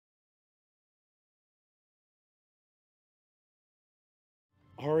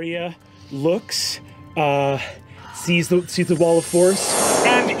Arya looks, sees the wall of force,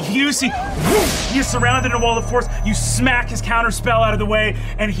 and you see, whoosh, he's surrounded in a wall of force. You smack his counter spell out of the way,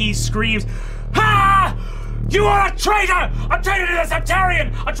 and he screams, "Ha! You are a traitor! A traitor to the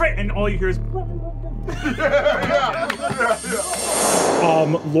Septarian! A traitor!" And all you hear is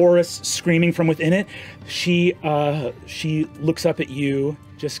Loris screaming from within it. She looks up at you,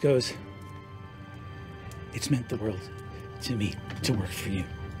 just goes, "It's meant the world to me to work for you.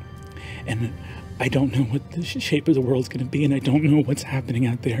 And I don't know what the shape of the world's gonna be, and I don't know what's happening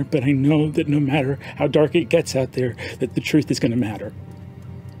out there, but I know that no matter how dark it gets out there, that the truth is gonna matter."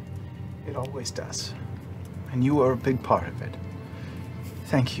 It always does. And you are a big part of it.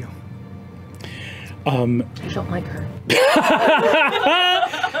 Thank you. I don't like her.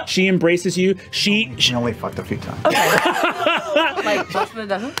 She embraces you. She only fucked a few times. Okay. Like less than a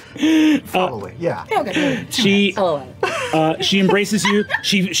dozen? Probably, yeah. Okay. She embraces you.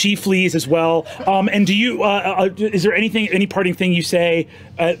 She flees as well. And do you? Is there any parting thing you say?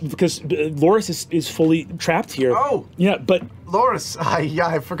 Because Loris is fully trapped here. Oh. Yeah, but Loris, yeah,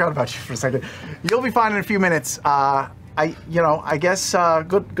 I forgot about you for a second. You'll be fine in a few minutes. I guess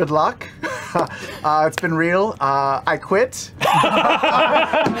good luck. It's been real. I quit. So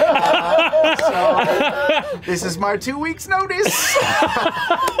this is my 2 weeks notice.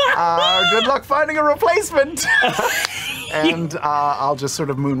 Good luck finding a replacement. And I'll just sort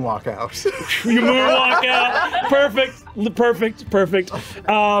of moonwalk out. You moonwalk out. Perfect.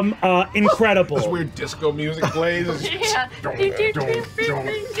 Incredible. This weird disco music plays.